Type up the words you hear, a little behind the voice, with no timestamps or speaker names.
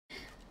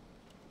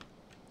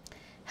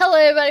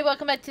Hello everybody,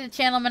 welcome back to the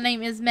channel. My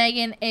name is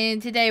Megan and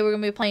today we're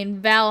going to be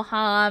playing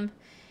Valheim.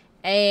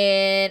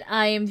 And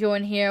I am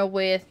joined here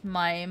with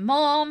my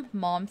mom.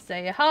 Mom,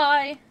 say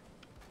hi.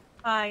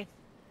 Hi.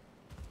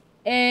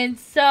 And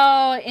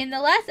so, in the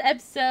last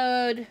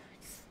episode,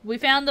 we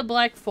found the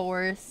Black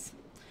Forest.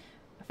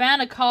 I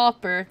found a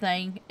copper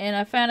thing, and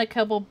I found a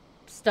couple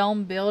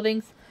stone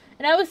buildings.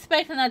 And I was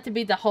expecting that to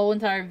be the whole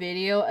entire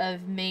video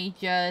of me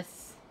just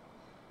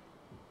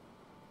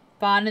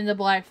finding the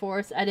Black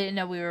Forest. I didn't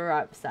know we were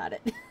right beside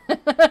it.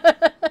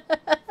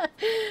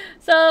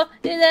 So,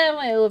 that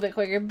went a little bit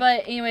quicker.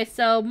 But anyway,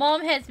 so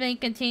Mom has been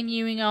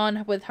continuing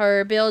on with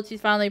her build. She's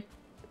finally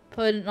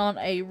putting on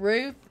a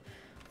roof.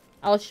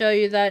 I'll show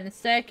you that in a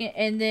second.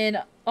 And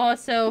then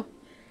also,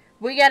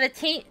 we got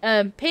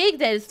a pig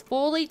that is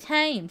fully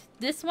tamed.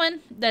 This one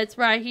that's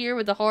right here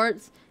with the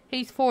hearts,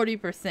 he's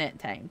 40%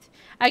 tamed.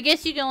 I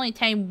guess you can only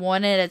tame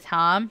one at a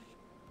time.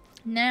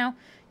 Now,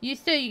 you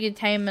can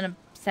tame them at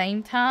the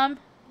same time.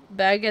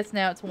 But I guess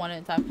now it's one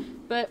at a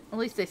time. But at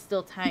least they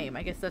still tame.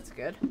 I guess that's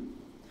good.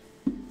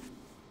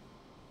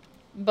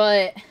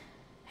 But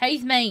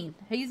he's mean.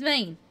 He's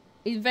mean.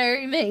 He's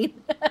very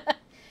mean.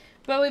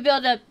 But we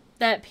built up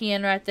that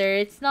pen right there.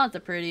 It's not the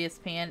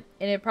prettiest pen.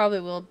 And it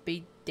probably will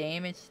be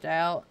damaged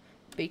out.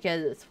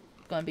 Because it's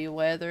going to be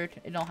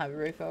weathered. It don't have a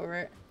roof over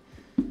it.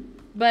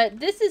 But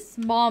this is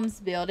Mom's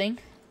building.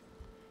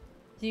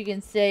 As you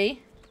can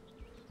see.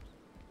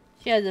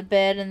 She has a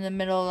bed in the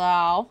middle of the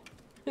aisle.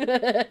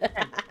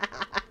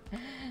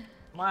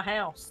 My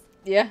house.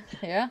 Yeah,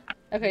 yeah.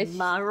 Okay.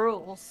 My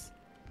rules.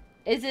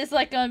 Is this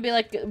like going to be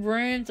like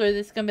rooms or is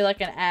this going to be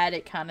like an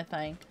attic kind of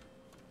thing?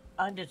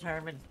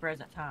 Undetermined at the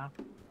present time.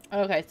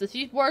 Okay, so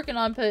she's working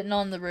on putting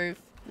on the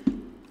roof.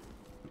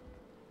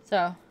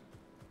 So,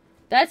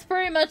 that's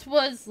pretty much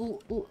was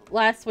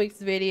last week's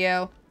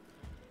video.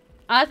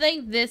 I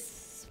think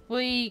this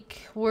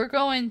week we're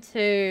going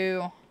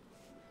to...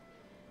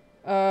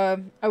 I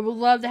would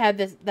love to have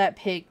that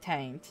pig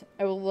tamed.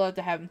 I would love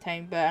to have him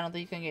tamed, but I don't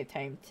think he's going to get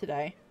tamed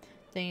today.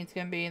 I think it's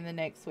going to be in the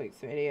next week's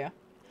video.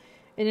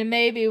 And then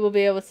maybe we'll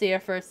be able to see our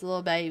first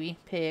little baby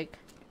pig.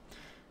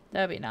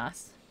 That'd be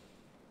nice.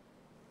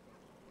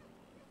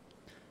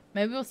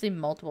 Maybe we'll see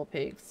multiple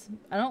pigs.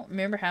 I don't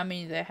remember how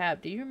many they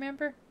have. Do you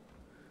remember?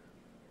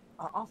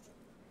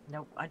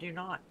 Nope, I do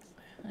not.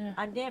 Yeah.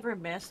 I never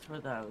messed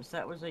with those.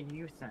 That was a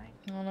you thing.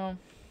 I don't know.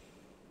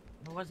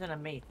 It wasn't a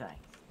me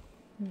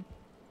thing.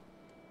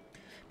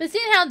 But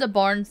seeing how the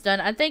barn's done,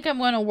 I think I'm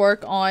going to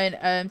work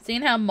on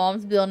seeing how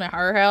Mom's building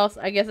her house.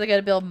 I guess I got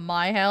to build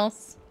my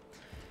house.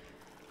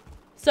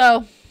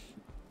 So,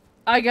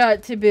 I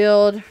got to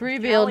rebuild.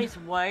 She always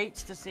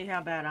waits to see how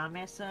bad I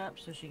mess up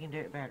so she can do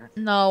it better.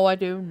 No, I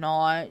do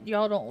not.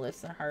 Y'all don't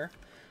listen to her.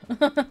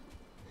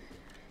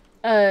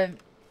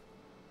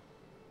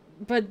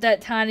 But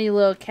that tiny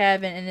little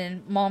cabin, and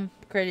then Mom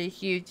created a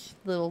huge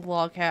little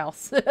log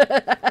house.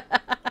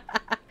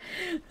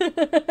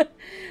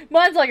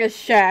 Mine's like a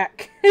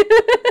shack.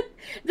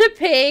 The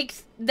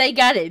pigs, they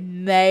got it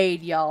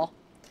made, y'all.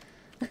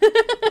 I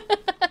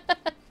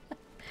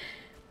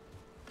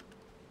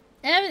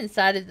haven't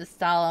decided the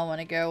style I want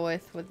to go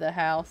with the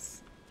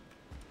house.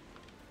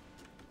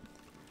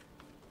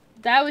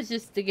 That was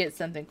just to get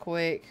something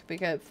quick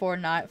because before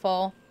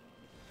nightfall.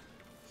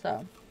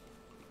 So.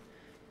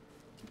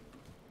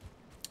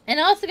 And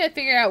I also got to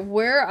figure out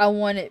where I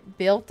want it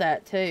built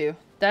at too.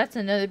 That's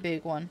another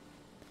big one.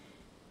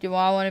 Do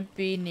I want to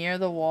be near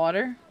the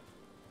water?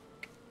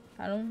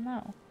 I don't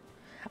know.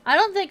 I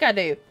don't think I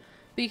do.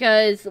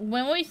 Because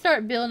when we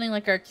start building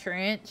like our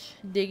trench,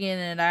 digging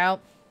it out,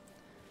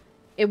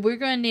 we're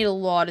going to need a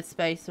lot of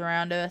space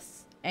around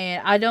us.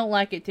 And I don't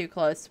like it too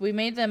close. We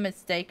made the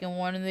mistake in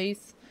one of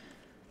these.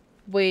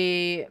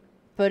 We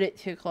put it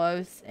too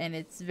close and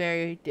it's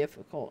very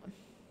difficult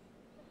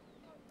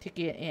to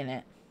get in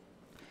it.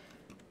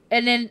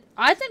 And then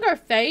I think our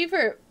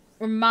favorite,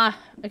 or I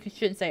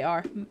shouldn't say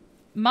our,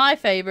 my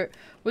favorite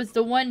was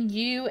the one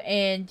you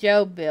and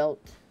Joe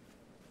built.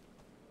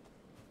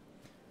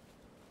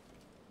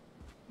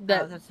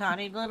 The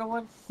tiny little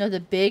one? No, the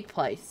big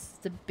place.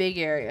 The big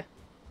area.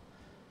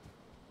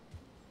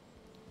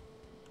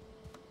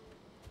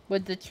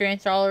 With the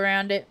trench all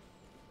around it.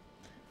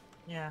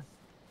 Yeah.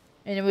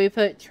 And then we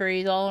put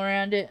trees all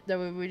around it. That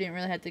way we didn't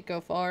really have to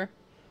go far.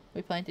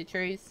 We planted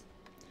trees.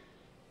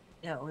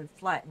 Yeah, we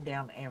flattened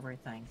down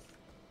everything.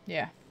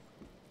 Yeah.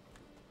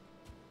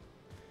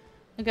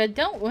 Like, I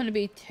don't want to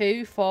be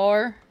too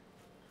far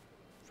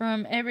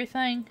from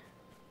everything.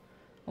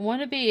 I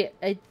want to be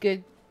a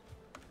good...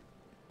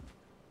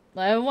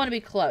 Like, I want to be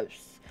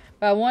close.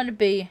 But I want to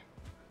be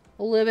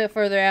a little bit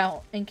further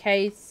out in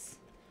case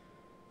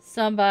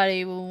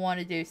somebody will want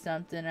to do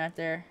something right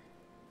there.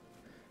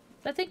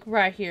 So I think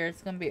right here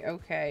it's going to be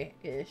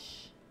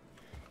okay-ish.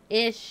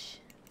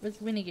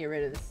 But we need to get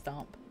rid of this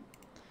stump.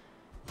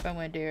 If I'm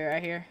going to do it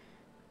right here.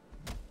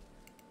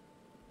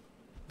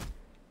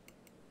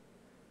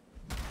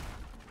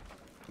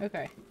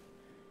 Okay.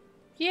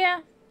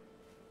 Yeah.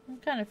 I'm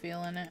kind of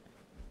feeling it.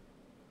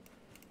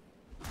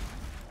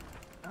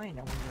 I didn't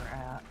know where you're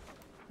at.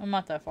 I'm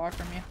not that far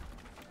from you.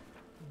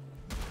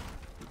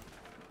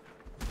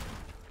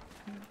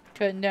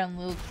 Cutting down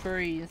little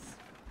trees.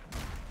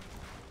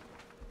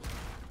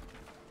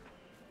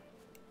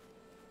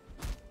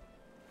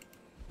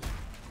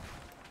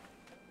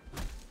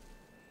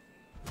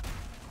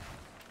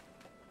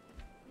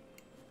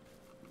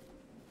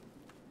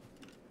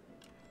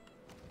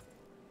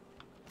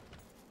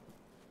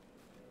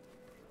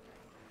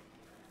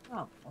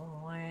 Oh,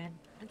 man.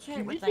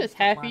 You're just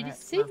happy to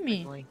see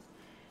me.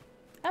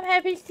 I'm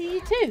happy to see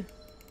you too.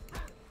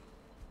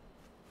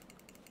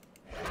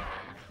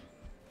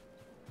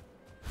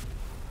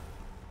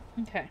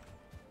 Okay.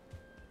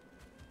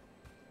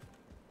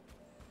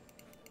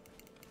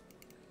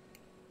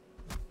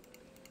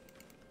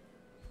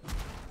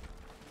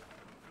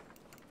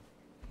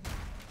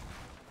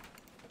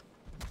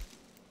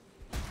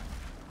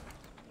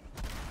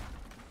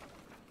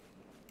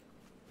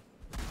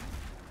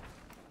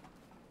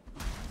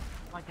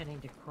 Like I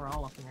need to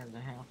crawl up into the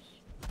house.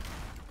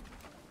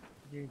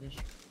 Do this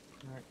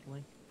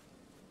correctly.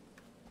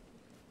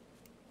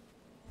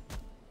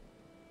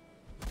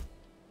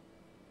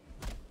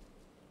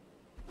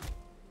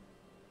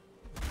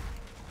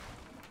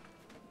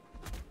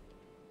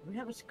 Do we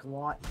have a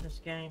squat in this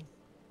game?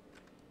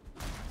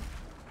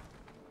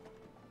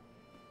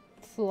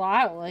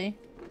 Slightly.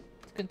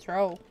 It's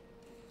control.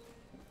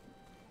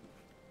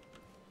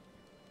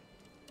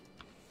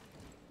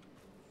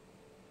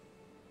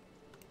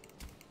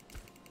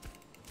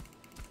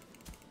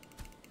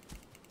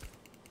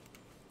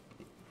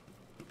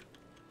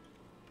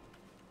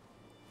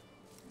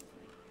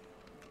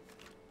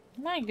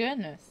 My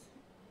goodness.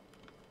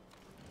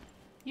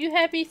 You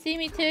happy to see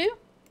me too?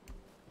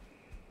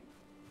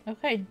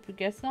 Okay, but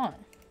guess not.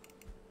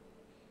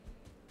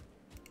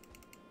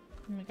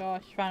 Oh my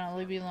gosh, trying to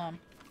leave you alone.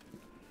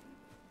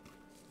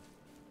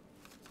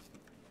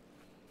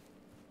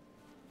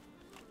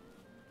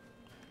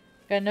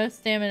 Got no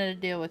stamina to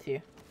deal with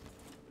you.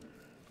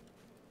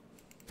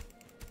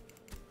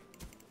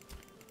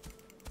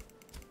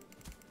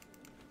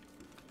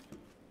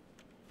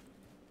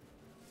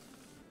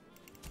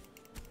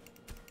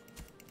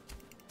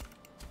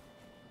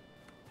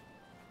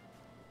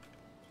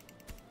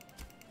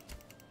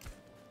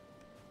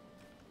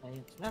 Hey,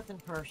 it's nothing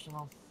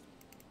personal.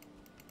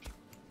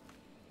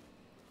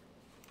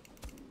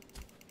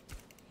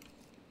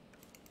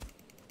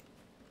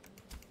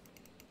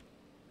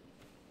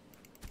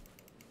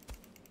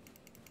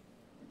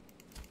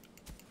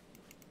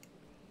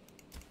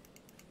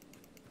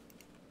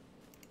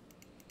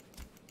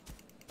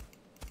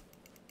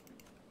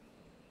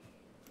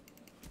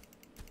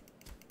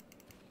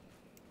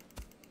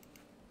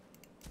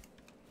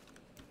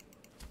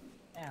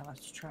 Yeah,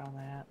 let's try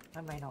that.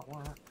 That may not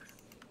work.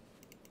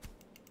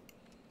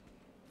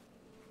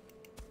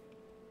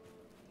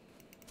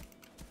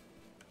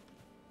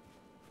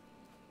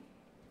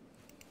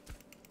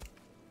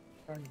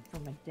 Starting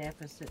from a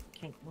deficit,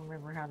 can't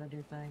remember how to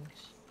do things.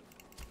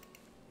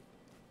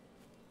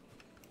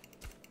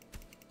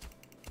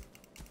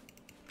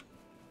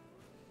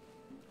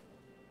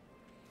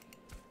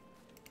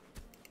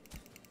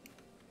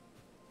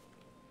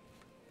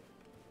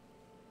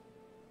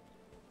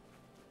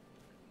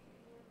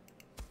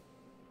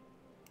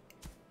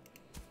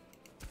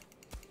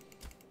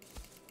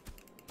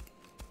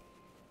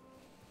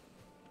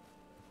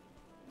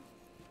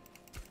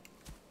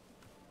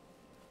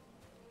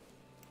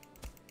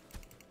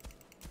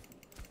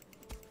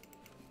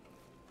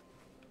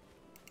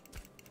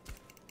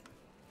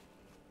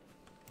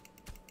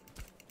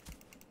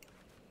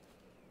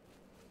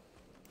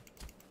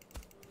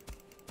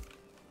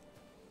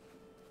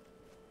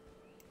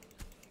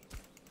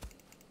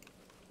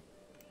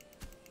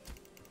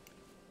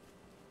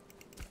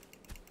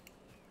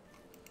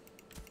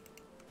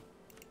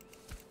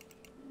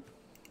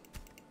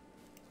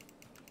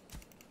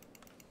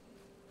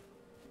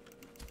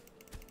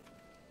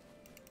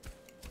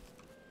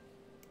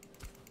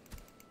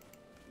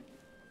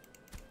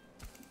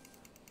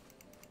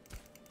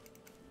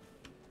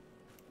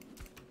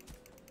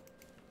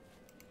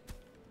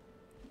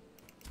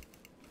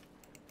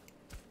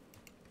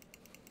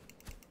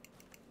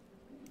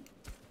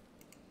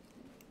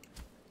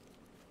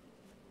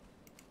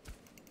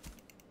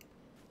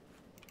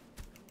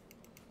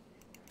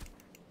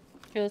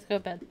 Okay, let's go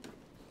to bed.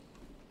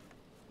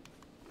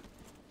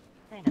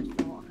 Dang, I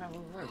still won't have a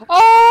roof.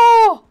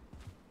 Oh!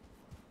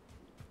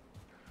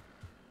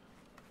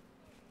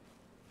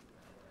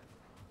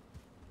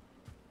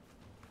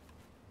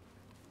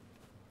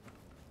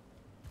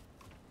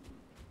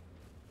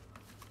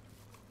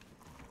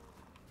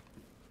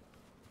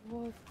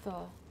 What the?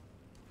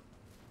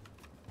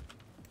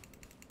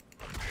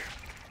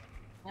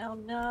 Oh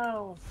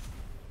no!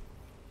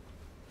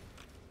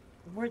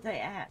 Where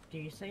they at? Do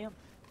you see them?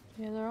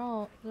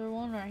 Yeah, they're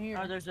one right here.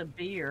 Oh, there's a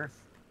beer.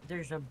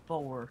 There's a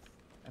boar.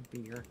 A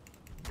beer.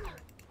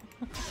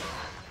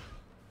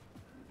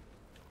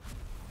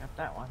 Got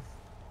that one.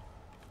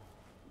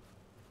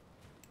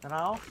 Is that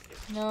all?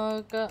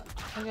 No,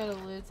 I got a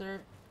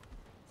lizard.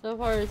 So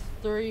far it's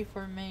 3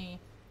 for me.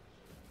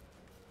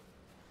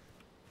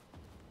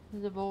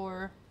 The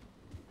boar.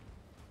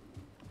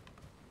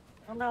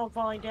 Oh no, I'm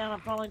falling down, I'm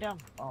falling down.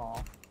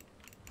 Oh.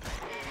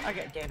 I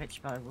got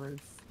damaged by the roof.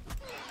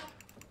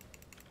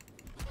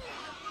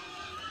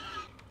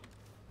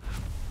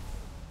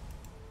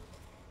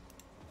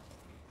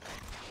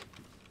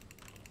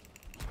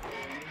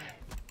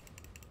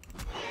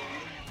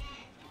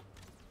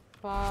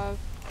 Five,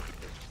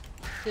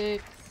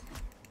 six.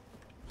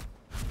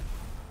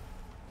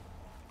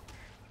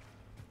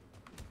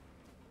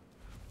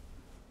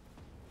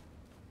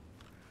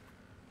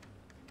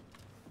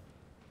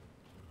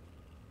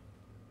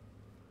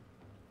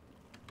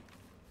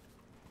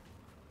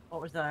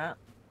 What was that?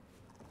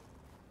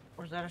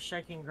 Was that a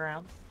shaking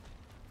ground?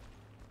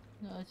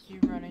 No, it's you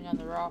running on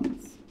the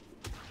rocks.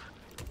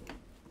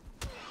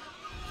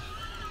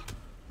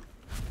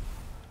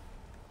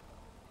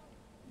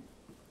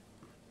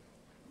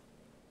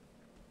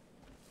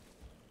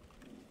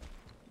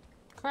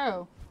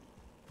 Crow.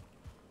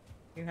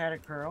 You had a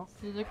crow?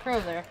 There's a crow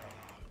there.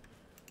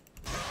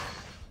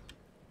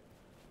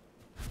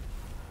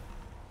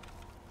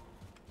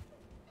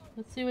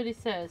 Let's see what he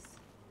says.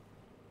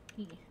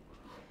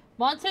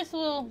 Monsters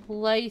will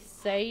lay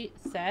sage.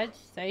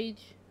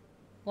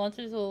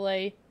 Monsters will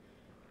lay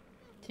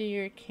to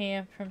your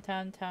camp from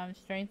time to time.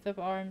 Strength of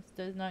arms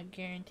does not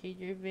guarantee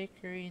your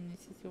victory in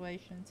these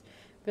situations.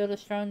 Build a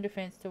strong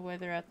defense to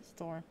weather out the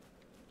storm.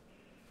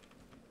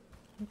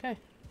 Okay.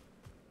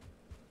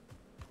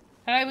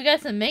 Alright, we got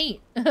some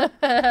meat.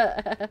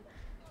 I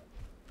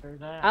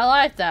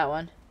like that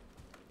one.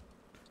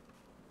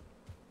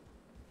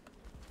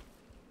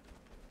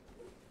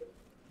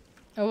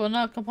 I will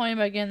not complain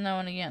about getting that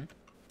one again.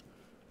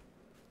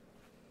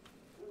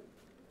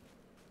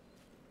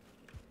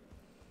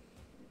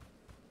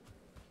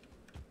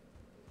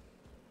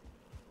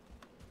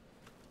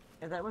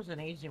 Yeah, that was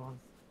an easy one.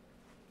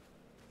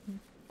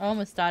 I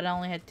almost died. I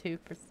only had 2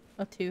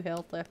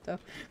 health left though.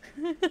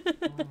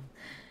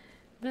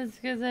 That's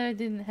because I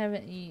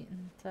haven't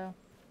eaten, so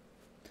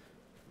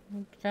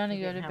I'm trying to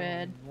go to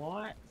bed.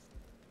 What?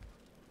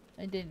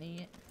 I didn't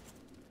eat.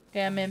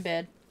 Okay, I'm in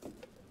bed.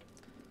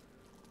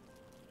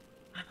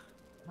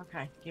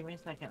 Okay, give me a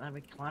second. Let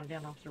me climb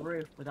down off the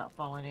roof without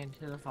falling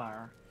into the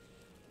fire.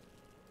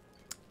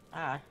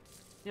 I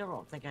still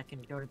don't think I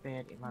can go to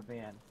bed in my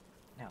bed.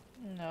 No.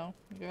 No,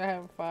 you gotta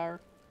have a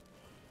fire.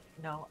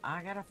 No,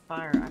 I got a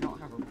fire. I don't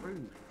have a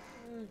roof.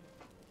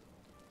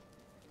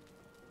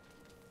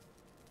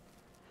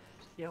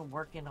 Still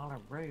working on a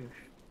roof.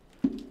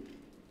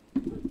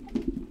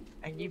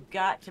 And you've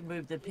got to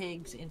move the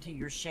pigs into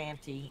your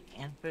shanty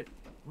and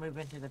move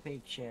into the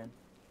pig shed.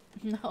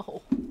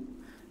 No.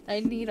 They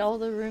need all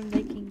the room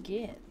they can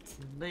get.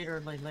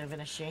 Literally live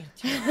in a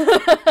shanty.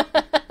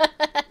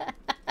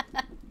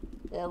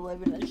 They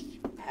live in a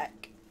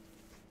shack.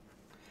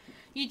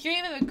 You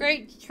dream of a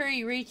great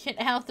tree reaching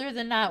out through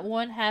the night.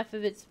 One half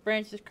of its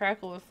branches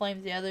crackle with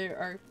flames, the other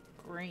are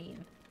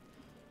green.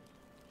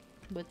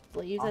 With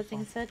leaves, awesome. I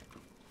think it said.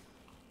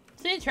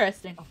 It's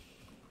interesting.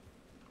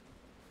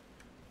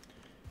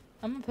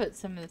 I'm gonna put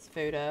some of this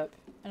food up.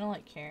 I don't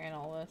like carrying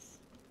all this.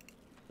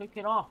 Cook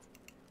it off.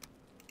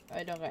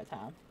 I don't got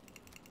time.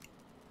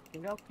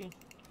 You're okay. It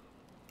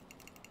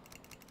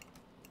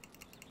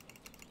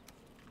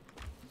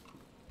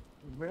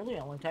really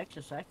only takes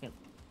a second.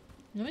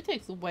 No, it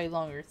takes a way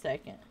longer a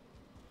second.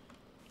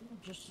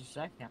 Just a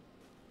second.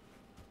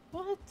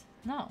 What?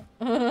 No.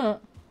 Uh-huh.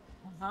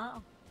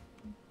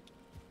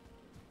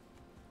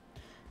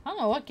 I don't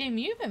know what game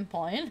you've been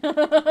playing.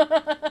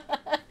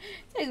 It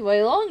takes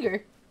way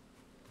longer.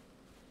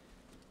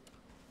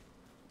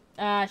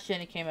 I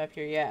shouldn't have came up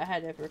here yet. I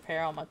had to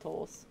repair all my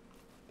tools.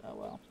 Oh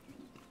well.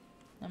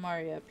 I'm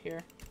already up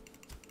here.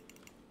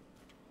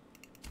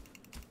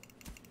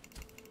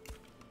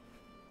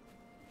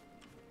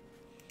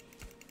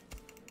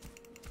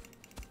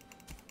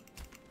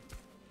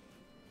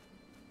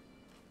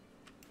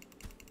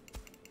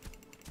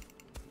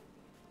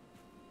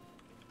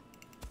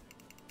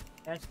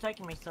 It's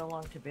taking me so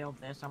long to build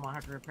this, I'm gonna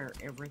have to repair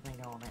everything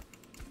on it.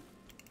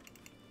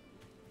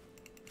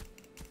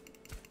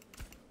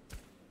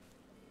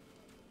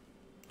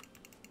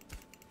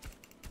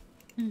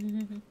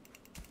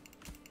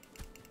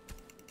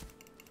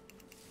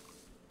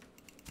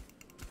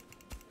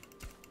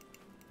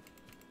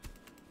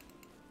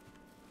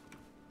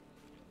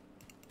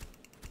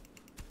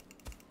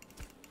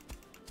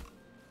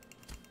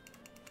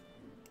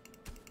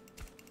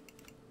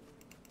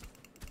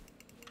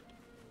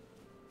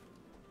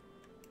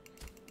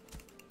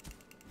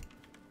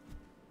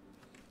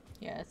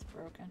 Yeah, it's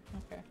broken.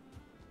 Okay.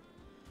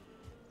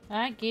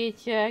 I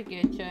get you. I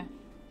get you.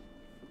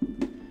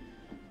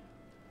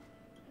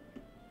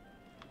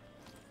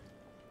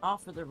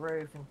 Off of the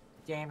roof and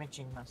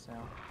damaging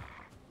myself.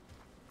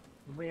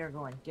 We are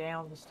going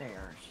down the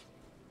stairs.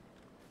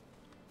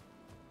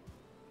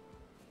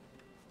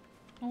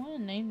 I want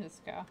to name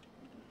this guy.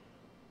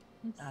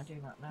 I do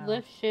not know.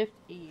 Lift Shift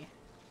E.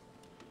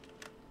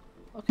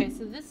 Okay,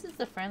 so this is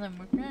the friend that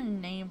we're gonna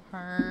name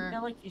her. I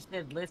feel like you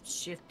said lift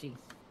shifty.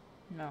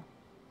 No.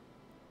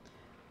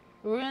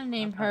 We're gonna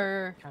name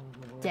her Kind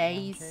of a weird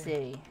name, too.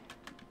 Daisy.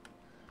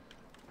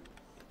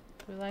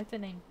 We like the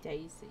name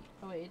Daisy.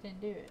 Oh wait, it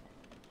didn't do it.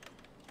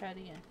 Try it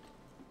again.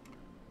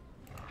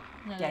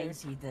 No,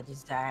 Daisy the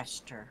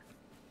Disaster.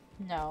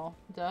 no,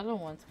 the other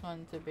one's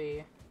going to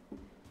be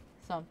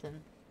something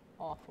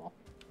awful.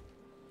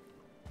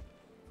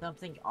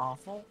 Something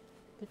awful?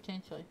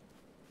 Potentially.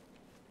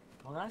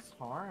 Well, that's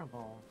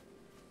horrible.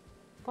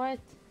 But,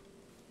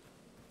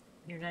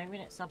 You're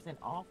naming it something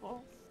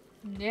awful?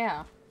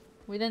 yeah.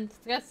 We didn't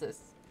discuss this.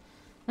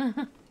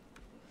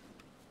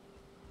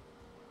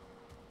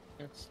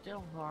 It's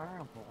still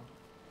horrible.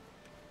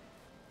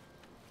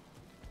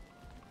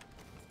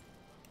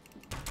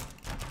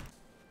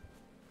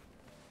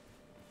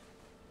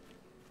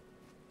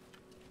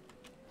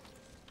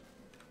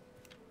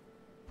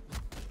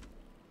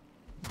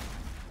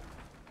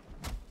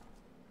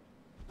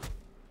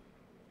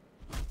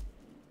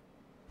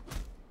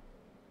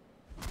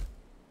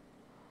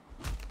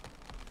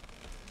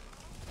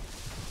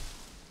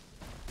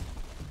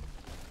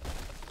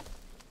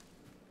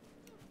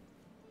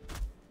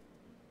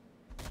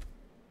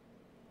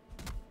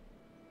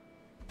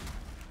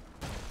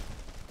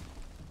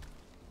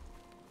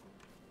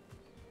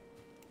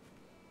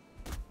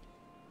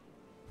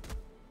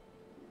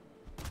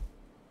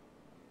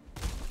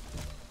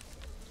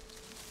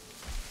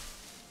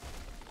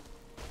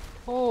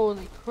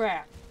 Holy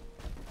crap.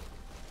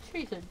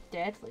 Trees are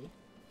deadly.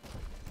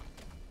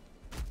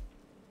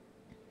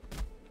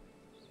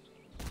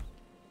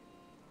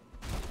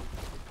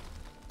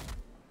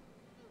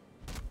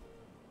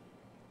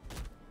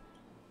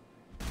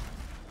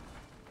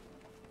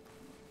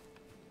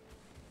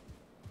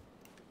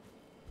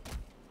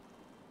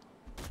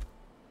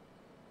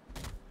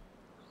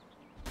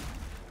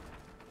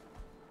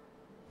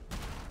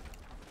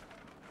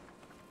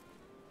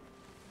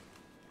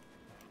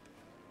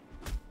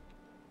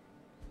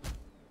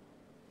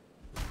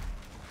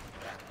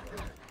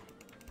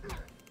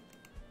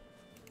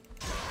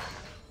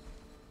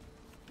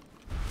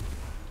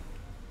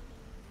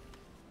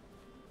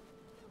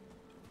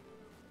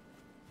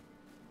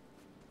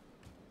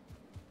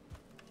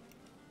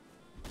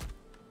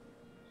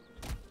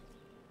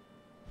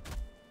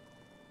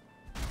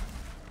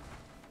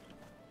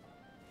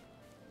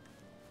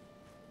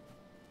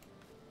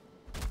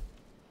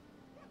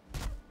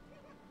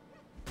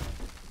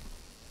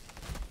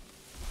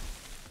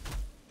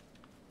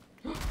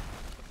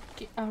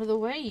 Get out of the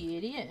way, you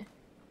idiot.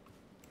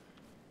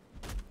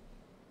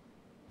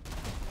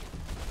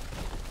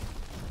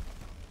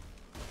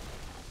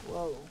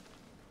 Whoa.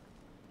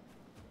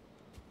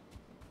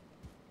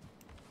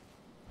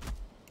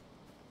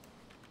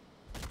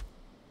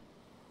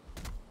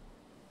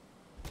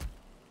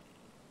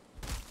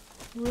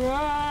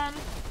 Run!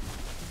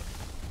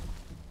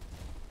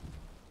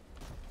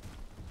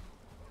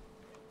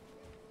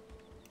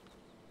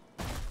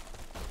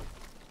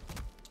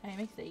 Hey, it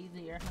makes it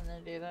easier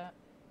when they do that.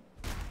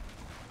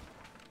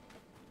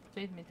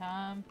 Saves me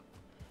time.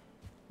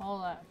 All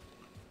that.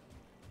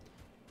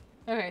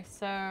 Okay,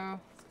 so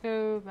let's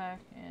go back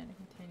and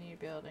continue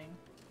building.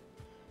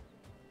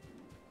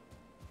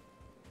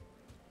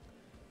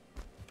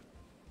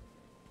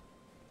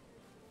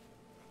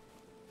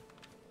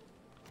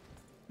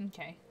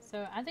 Okay,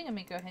 so I think I'm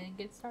gonna go ahead and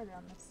get started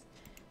on this.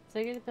 So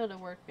I get to build a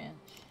workbench.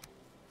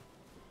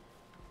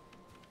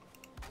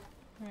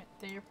 Right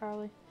there,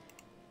 probably.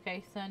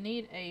 Okay, so I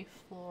need a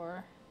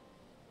floor.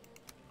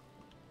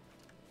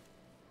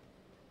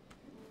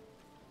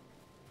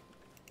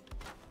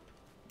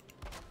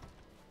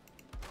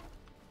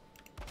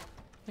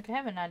 Like, I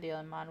have an idea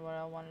in mind what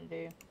I want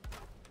to do.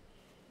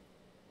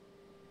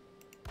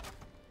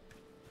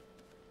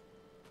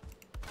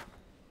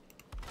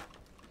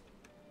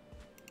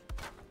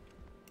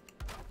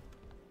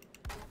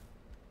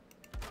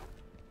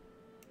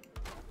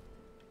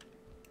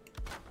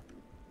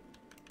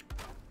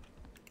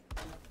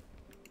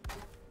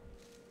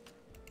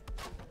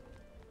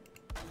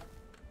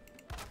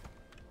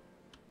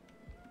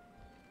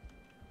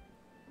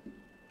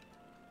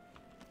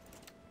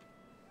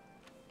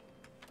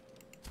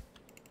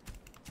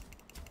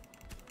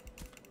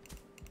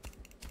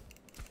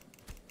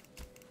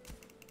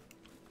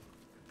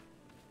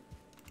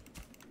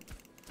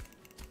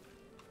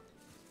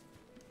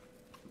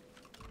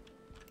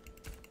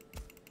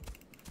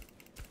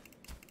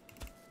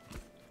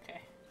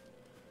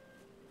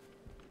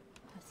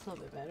 A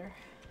little bit better.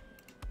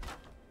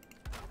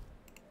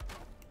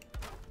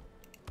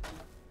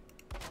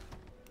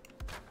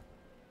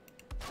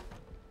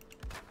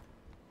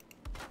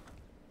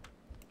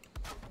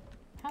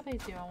 How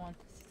big do I want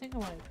this? I think I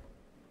want it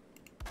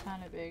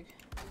kind of big.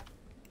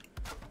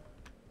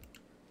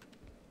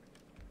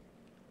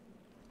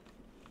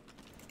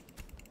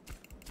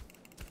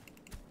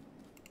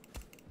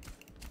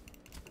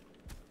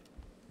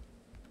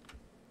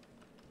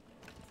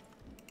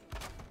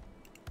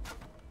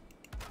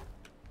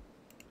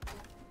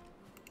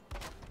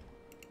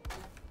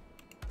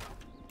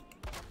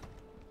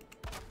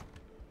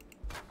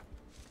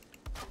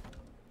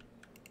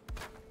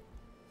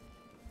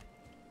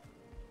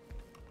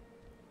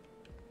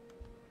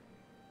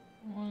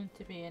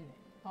 to be an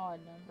odd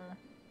number.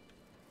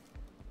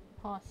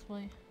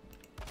 Possibly.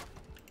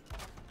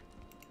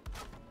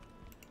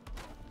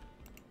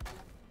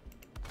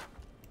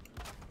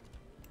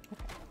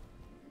 Okay.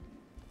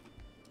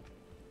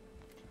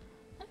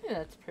 I think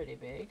that's pretty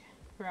big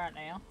for right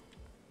now.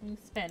 We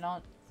can spend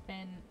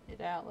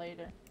it out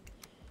later.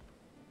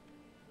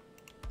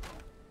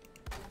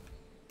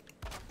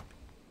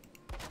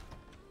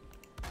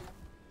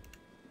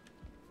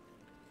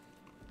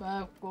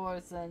 But of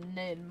course I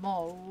need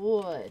more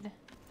wood.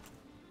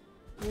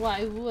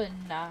 Why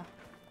wouldn't I?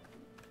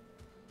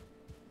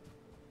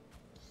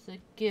 It's a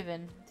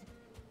given.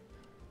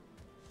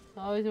 It's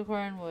always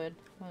requiring wood.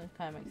 Well, it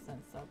kind of makes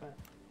sense though, but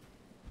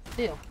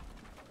still.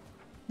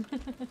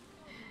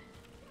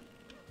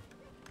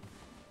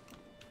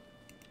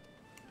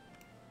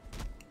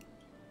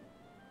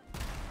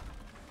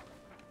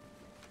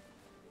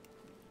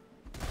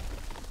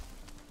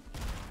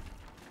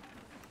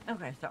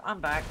 Okay, so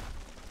I'm back.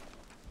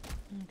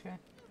 Okay.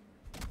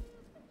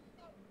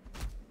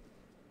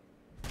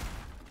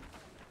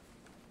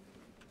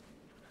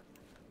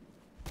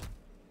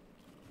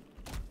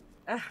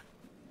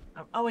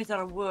 I'm always out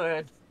of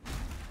wood.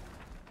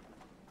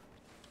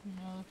 You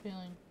know the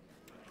feeling.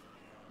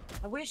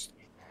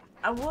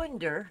 I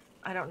wonder,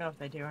 I don't know if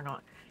they do or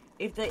not,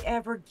 if they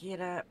ever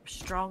get up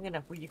strong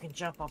enough where you can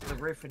jump off the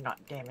roof and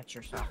not damage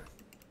yourself.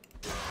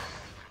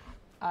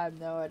 I have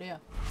no idea.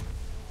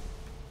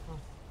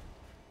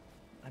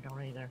 I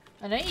don't either.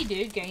 I know you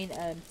do gain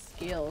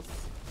skills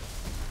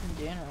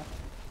in general.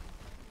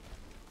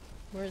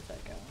 Where is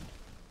that going?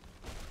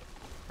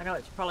 I know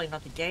it's probably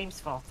not the game's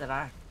fault that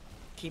I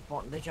keep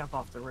wanting to jump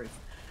off the roof,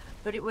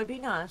 but it would be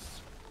nice.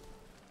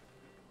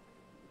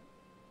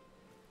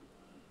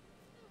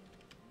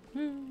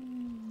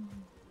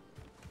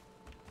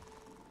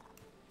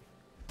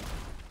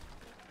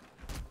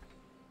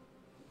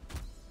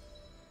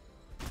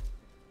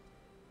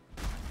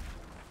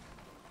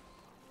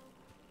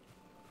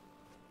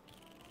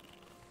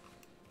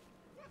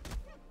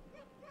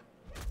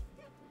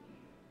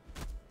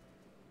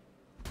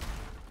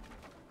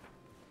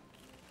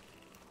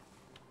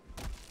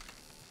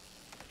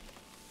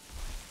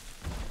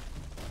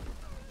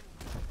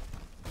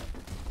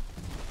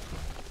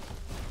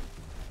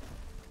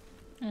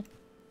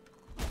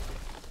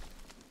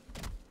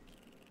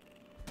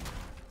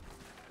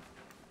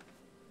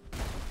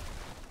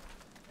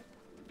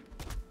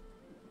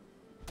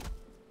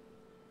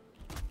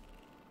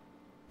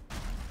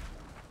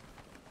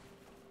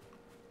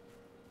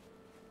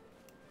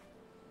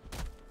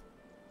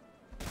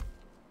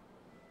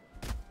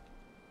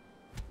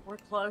 We're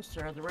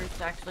closer. The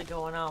roof's actually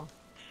going on.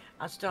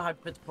 I still have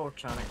to put the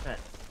porch on it, but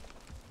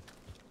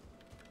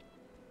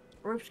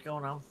roof's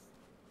going on.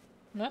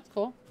 That's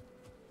cool.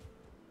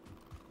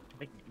 It'd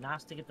be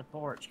nice to get the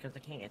porch because I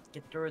can't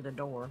get through the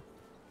door.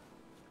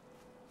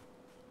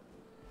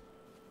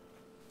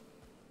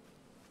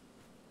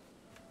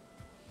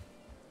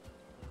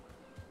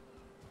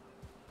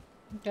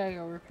 Gotta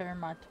go repair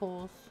my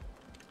tools.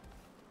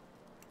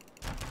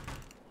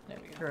 There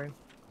we go. True.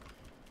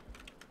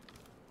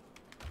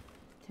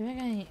 Do I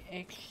got any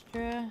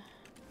extra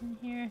in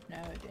here? No,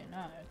 I do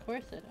not. Of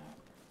course I don't.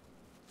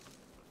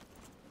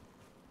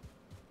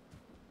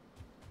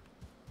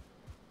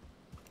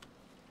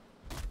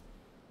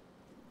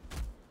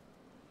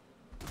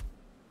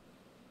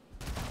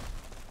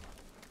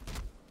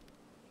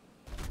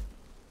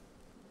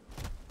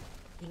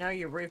 You know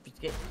your roof is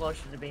getting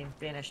closer to being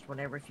finished when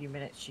every few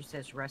minutes she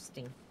says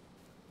resting.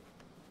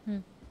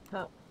 Oh.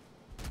 I'm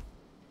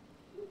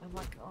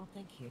like, oh,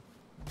 thank you.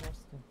 I'm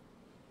resting.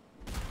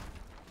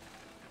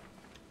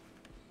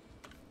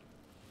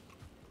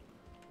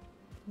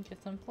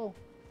 Get some full.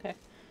 Okay.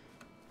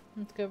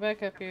 Let's go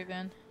back up here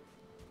then.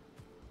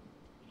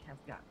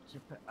 I've got to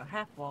put a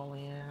half wall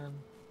in.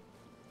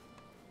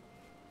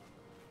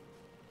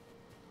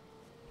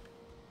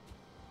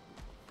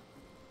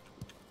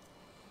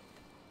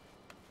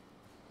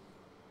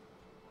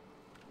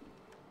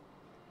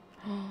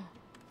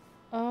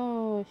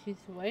 Oh, she's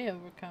way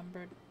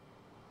overcumbered.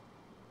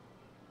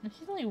 And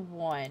she's only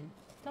one.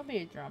 Don't be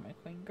a drama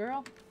queen,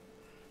 girl.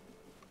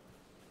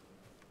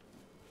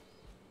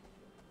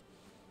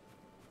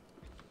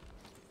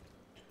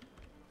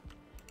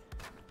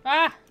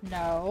 Ah!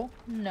 No.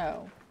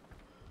 No.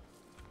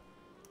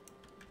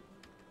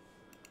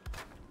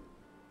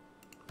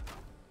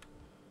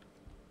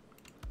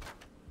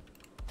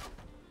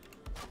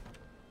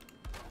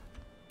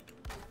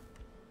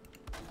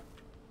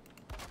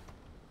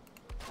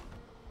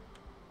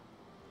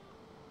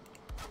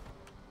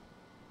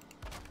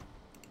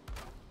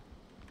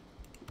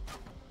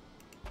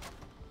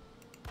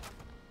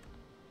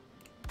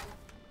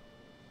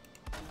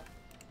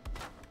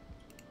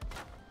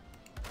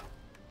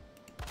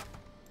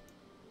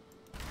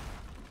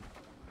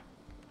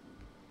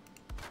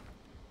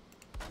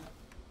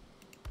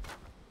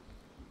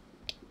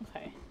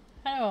 Okay.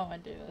 How do I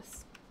want to do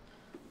this?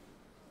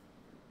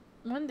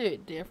 I'm gonna do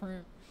it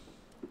different.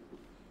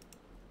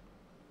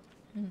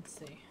 Let's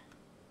see.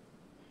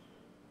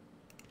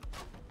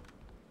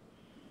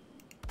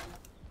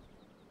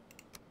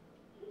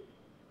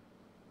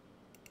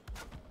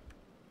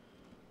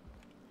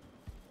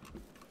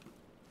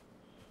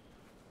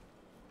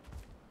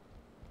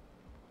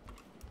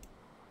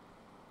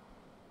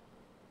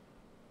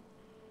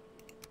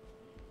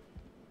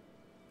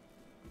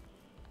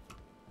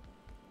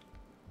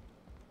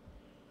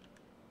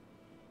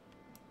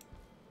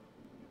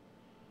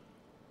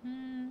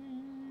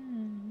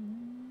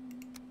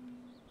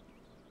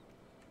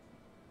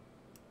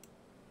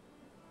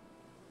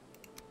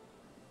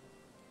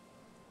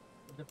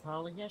 the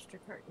polyester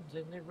curtains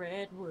and the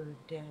redwood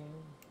down.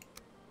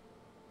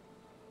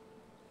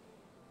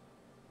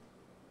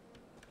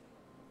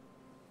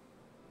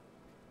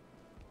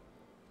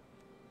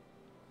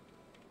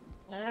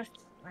 Ugh,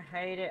 I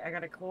hate it. I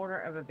got a corner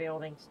of a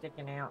building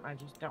sticking out, and I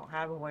just don't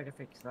have a way to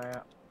fix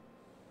that.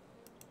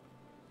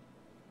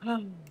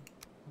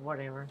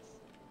 Whatever.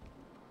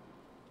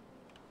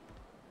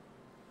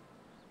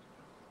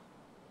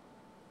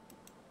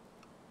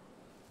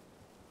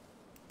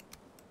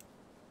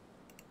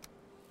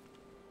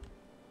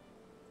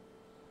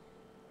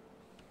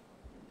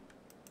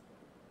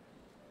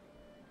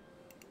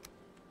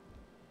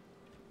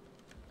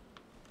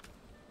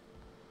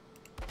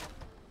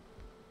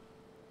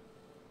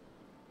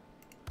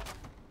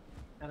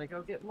 Gotta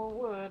go get more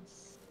wood.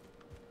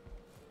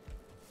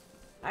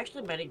 I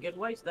actually made a good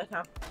waste that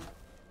time.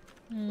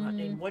 I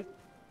need wood.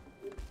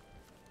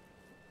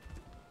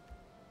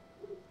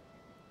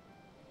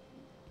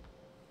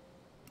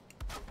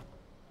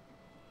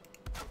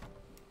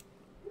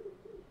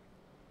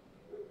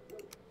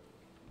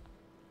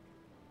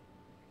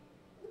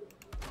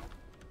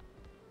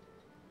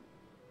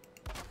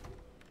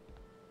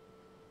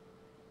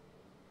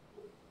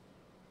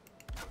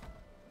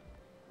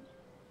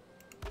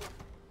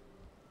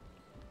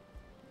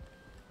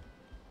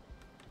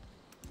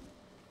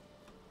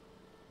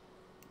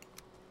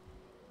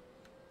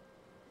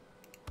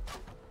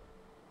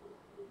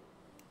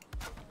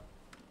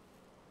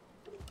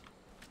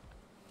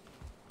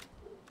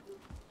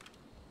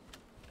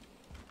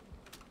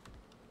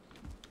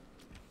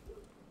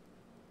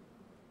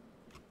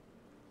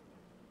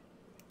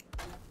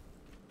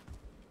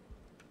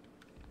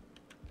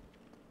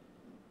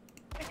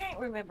 I can't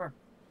remember.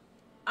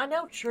 I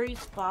know trees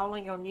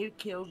falling on you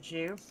killed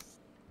you,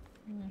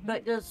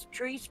 but does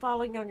trees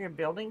falling on your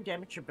building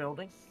damage your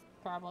building?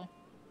 Probably.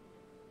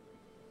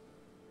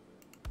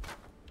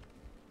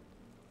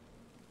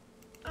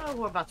 Oh,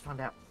 we're about to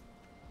find out.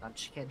 I'm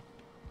just kidding.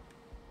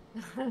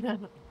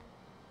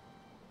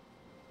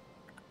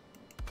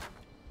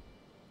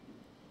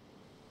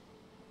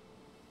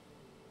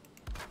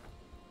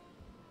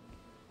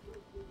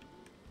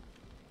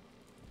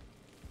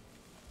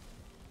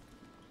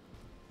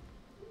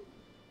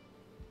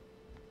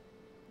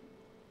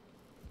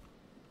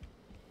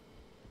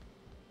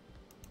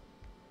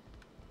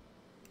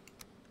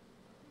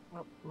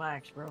 Oh, my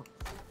axe broke.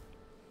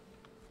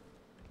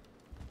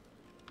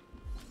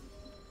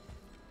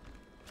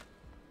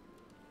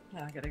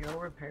 Now I gotta go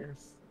repair.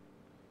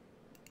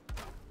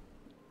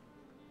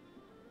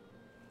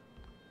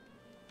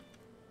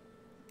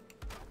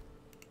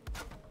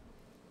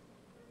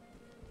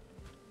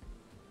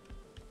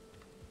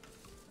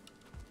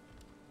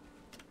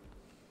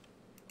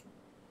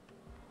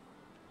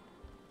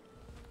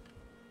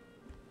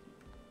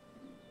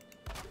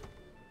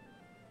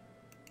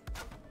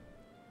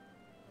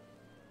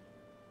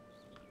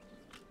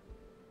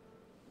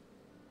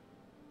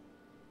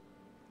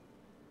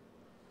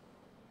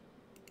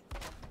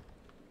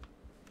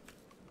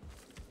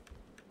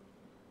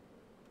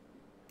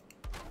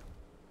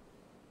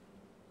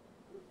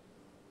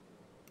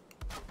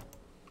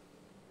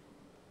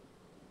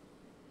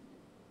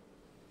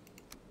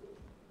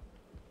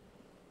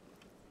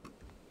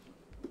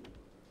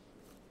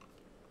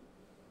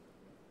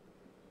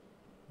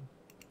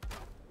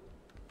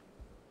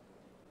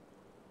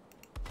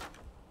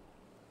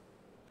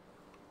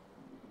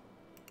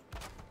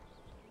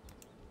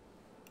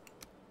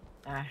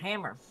 A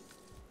hammer.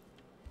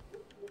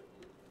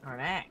 Or an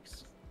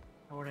axe.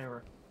 Or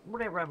whatever.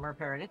 Whatever I'm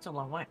repairing, it's a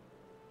long way.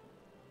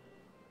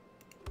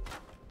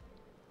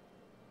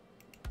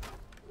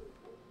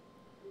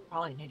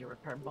 Probably need to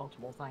repair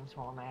multiple things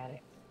while I'm at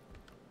it.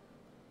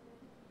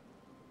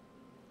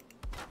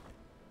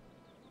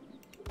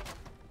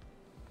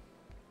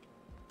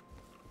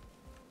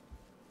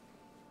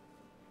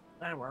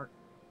 That'll work.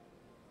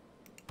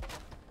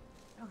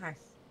 Okay.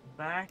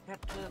 Back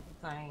up to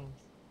the thing.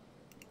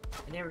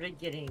 I never did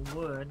get any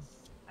wood.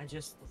 I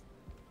just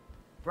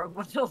broke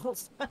my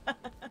tools.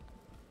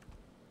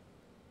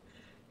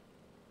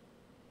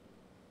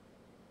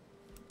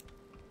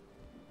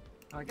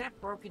 I got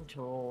broken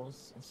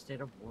tools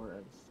instead of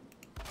wood.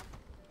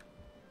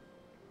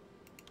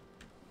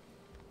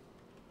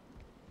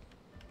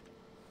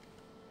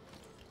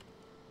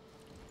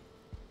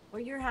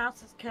 Well, your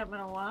house is coming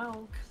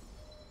along.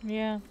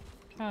 Yeah,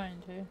 trying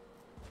to.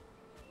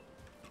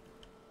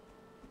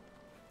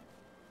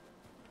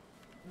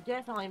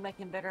 Definitely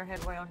making better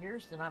headway on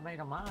yours than I made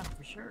on mine,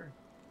 for sure.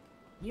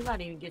 You might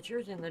even get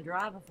yours in the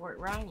dry before it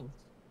rains.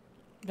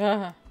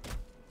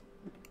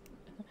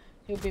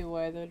 He'll be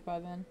weathered by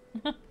then.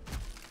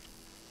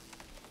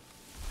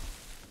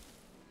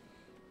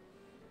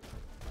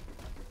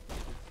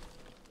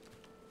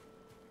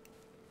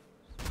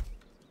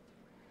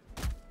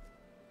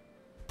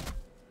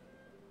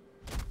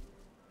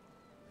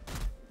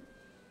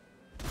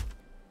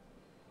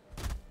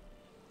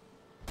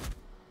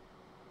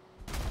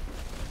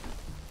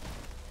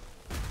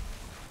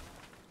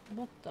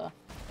 What the?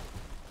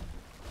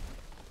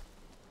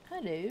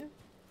 Hello.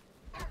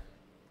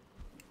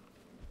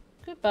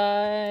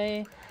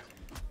 Goodbye.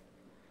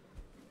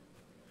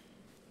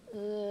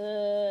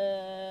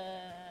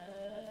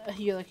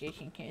 You look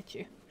aching, can't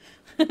you?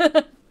 I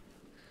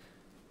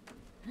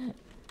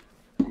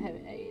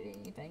haven't ate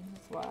anything,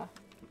 that's why.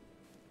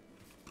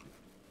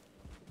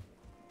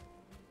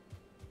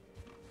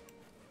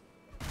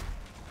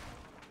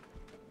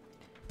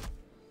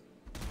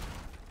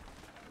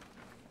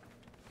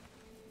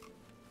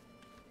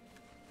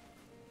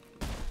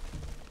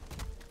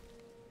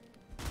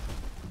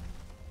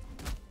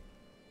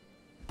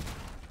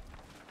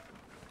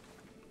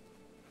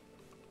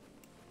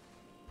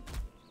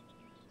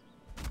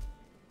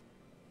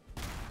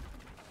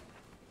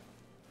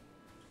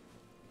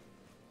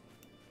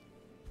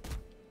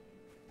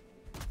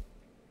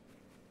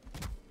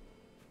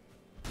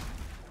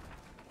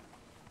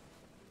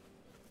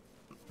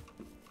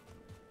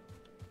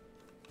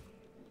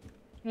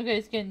 Okay,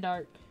 it's getting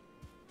dark.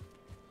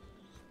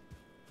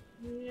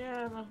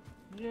 Yeah, I'm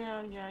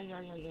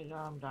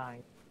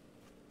dying.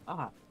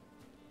 Uh-huh.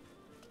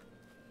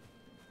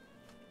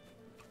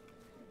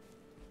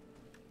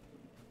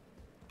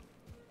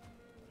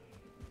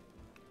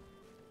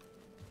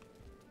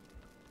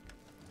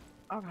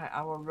 Okay,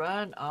 I will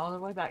run all the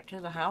way back to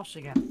the house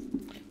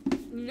again.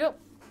 Yep.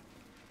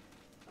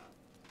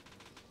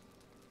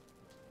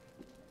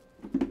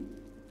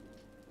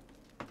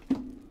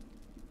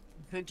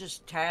 Could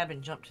just tab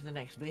and jump to the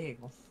next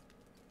vehicle.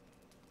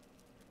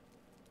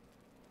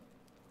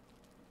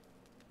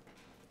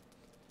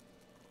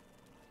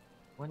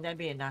 Wouldn't that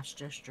be a nice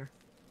gesture?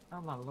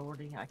 Oh my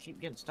lordy, I keep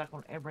getting stuck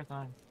on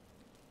everything.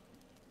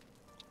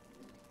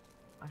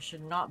 I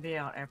should not be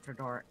out after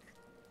dark.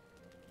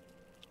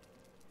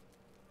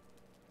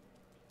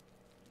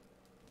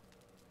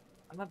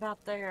 I'm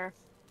about there.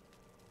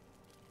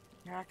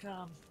 Here I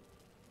come.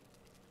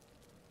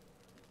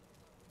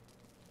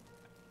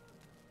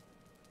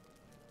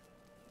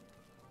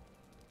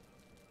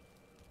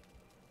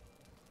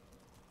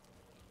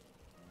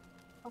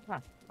 Okay,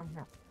 I'm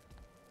here.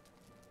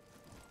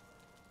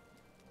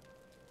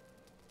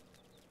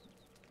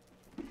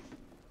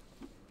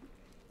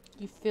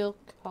 You feel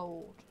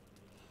cold.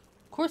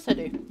 Of course I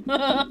do.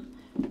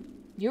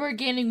 You are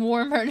getting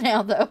warmer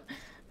now, though.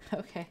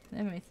 Okay,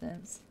 that makes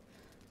sense.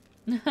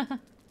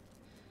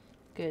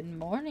 Good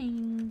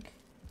morning.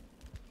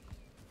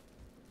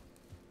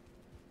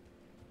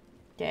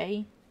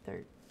 Day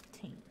 13.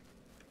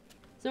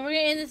 So we're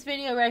going to end this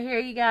video right here,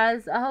 you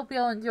guys. I hope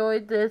y'all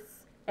enjoyed this.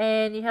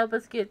 And you help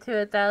us get to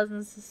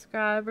 1,000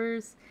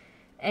 subscribers.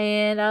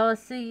 And I will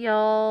see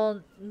y'all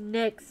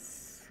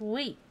next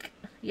week.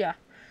 Yeah.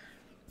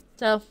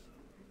 So,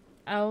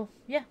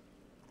 yeah.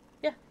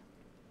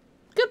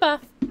 Goodbye.